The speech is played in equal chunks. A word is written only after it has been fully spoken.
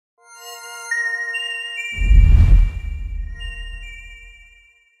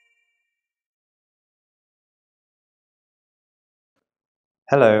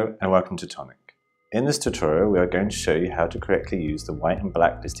Hello and welcome to TONIC. In this tutorial we are going to show you how to correctly use the white and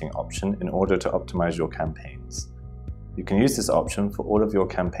black listing option in order to optimize your campaigns. You can use this option for all of your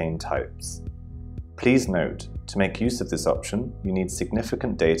campaign types. Please note, to make use of this option you need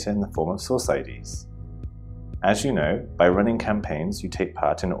significant data in the form of source IDs. As you know, by running campaigns you take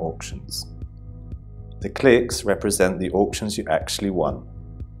part in auctions. The clicks represent the auctions you actually won.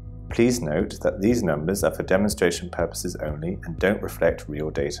 Please note that these numbers are for demonstration purposes only and don't reflect real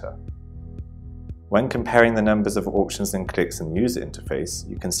data. When comparing the numbers of auctions and clicks in the user interface,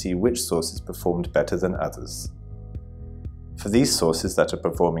 you can see which sources performed better than others. For these sources that are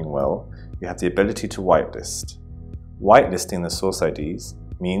performing well, you have the ability to whitelist. Whitelisting the source IDs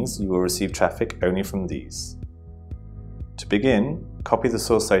means you will receive traffic only from these. To begin, copy the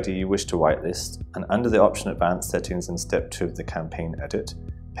source ID you wish to whitelist and under the option Advanced Settings in Step 2 of the Campaign Edit,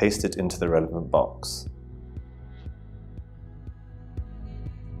 paste it into the relevant box.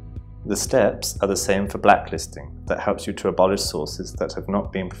 The steps are the same for blacklisting, that helps you to abolish sources that have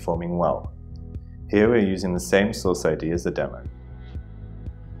not been performing well. Here we are using the same source ID as the demo.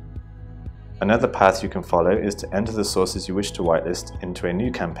 Another path you can follow is to enter the sources you wish to whitelist into a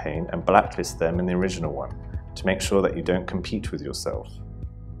new campaign and blacklist them in the original one, to make sure that you don't compete with yourself.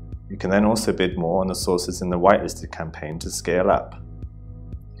 You can then also bid more on the sources in the whitelisted campaign to scale up.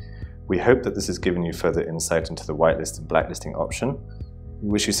 We hope that this has given you further insight into the whitelist and blacklisting option. We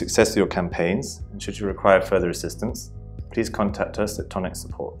wish you success with your campaigns, and should you require further assistance, please contact us at TONIC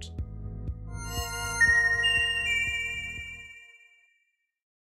Support.